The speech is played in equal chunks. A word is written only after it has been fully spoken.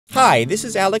Hi, this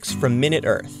is Alex from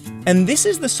MinuteEarth, and this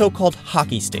is the so-called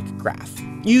hockey stick graph.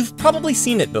 You've probably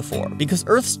seen it before, because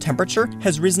Earth's temperature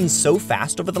has risen so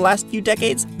fast over the last few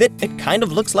decades that it kind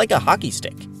of looks like a hockey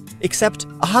stick. Except,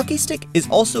 a hockey stick is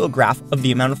also a graph of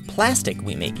the amount of plastic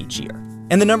we make each year,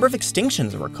 and the number of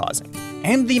extinctions we're causing,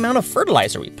 and the amount of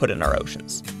fertilizer we put in our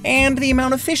oceans, and the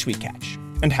amount of fish we catch,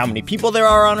 and how many people there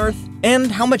are on Earth,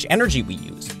 and how much energy we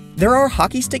use. There are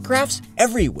hockey stick graphs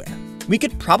everywhere. We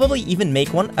could probably even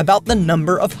make one about the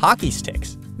number of hockey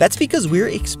sticks. That's because we're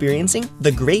experiencing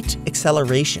the Great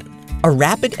Acceleration, a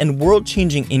rapid and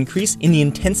world-changing increase in the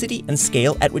intensity and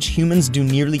scale at which humans do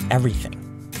nearly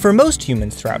everything. For most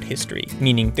humans throughout history,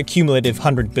 meaning the cumulative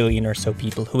 100 billion or so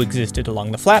people who existed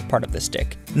along the flat part of the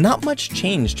stick, not much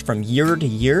changed from year to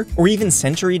year or even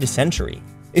century to century.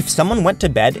 If someone went to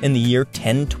bed in the year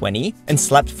 1020 and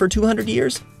slept for 200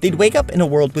 years, they'd wake up in a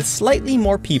world with slightly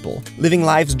more people, living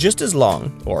lives just as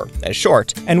long, or as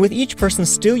short, and with each person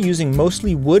still using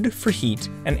mostly wood for heat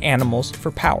and animals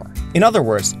for power. In other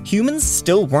words, humans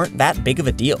still weren't that big of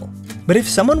a deal. But if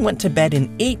someone went to bed in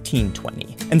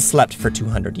 1820 and slept for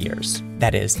 200 years,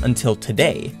 that is, until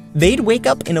today, they'd wake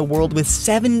up in a world with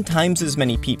 7 times as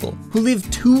many people, who live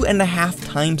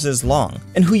 2.5 times as long,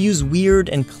 and who use weird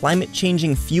and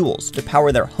climate-changing fuels to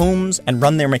power their homes and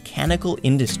run their mechanical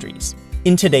industries.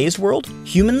 In today's world,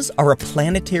 humans are a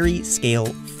planetary scale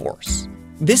force.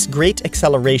 This great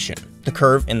acceleration, the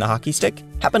curve in the hockey stick,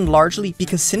 happened largely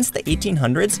because since the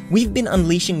 1800s, we've been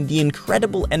unleashing the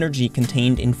incredible energy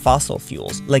contained in fossil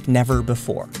fuels like never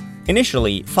before.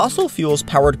 Initially, fossil fuels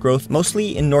powered growth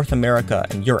mostly in North America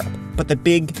and Europe, but the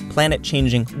big,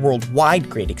 planet-changing, worldwide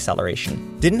Great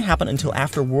Acceleration didn't happen until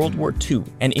after World War II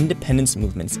and independence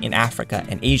movements in Africa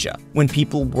and Asia, when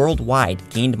people worldwide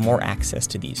gained more access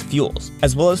to these fuels,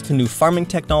 as well as to new farming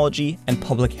technology and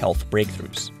public health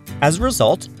breakthroughs. As a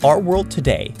result, our world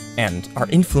today, and our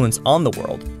influence on the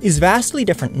world, is vastly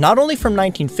different not only from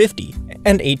 1950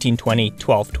 and 1820,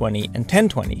 1220, and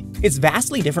 1020. It's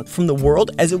vastly different from the world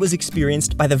as it was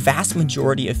experienced by the vast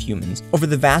majority of humans over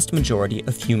the vast majority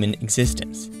of human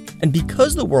existence. And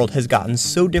because the world has gotten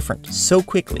so different so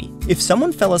quickly, if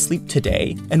someone fell asleep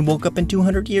today and woke up in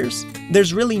 200 years,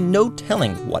 there's really no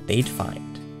telling what they'd find.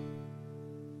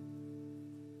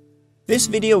 This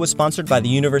video was sponsored by the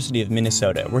University of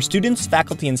Minnesota, where students,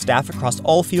 faculty, and staff across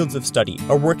all fields of study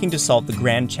are working to solve the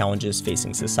grand challenges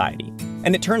facing society.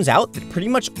 And it turns out that pretty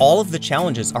much all of the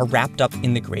challenges are wrapped up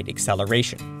in the Great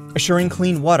Acceleration. Assuring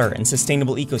clean water and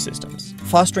sustainable ecosystems,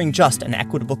 fostering just and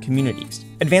equitable communities,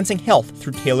 advancing health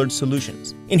through tailored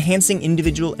solutions, enhancing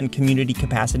individual and community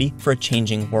capacity for a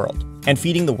changing world, and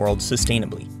feeding the world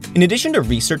sustainably. In addition to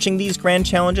researching these grand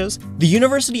challenges, the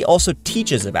university also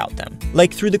teaches about them,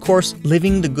 like through the course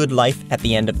Living the Good Life at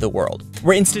the End of the World,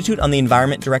 where Institute on the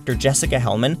Environment Director Jessica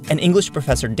Hellman and English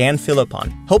Professor Dan Philippon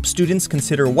help students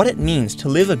consider what it means to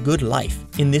live a good life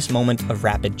in this moment of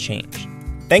rapid change.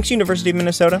 Thanks, University of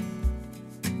Minnesota.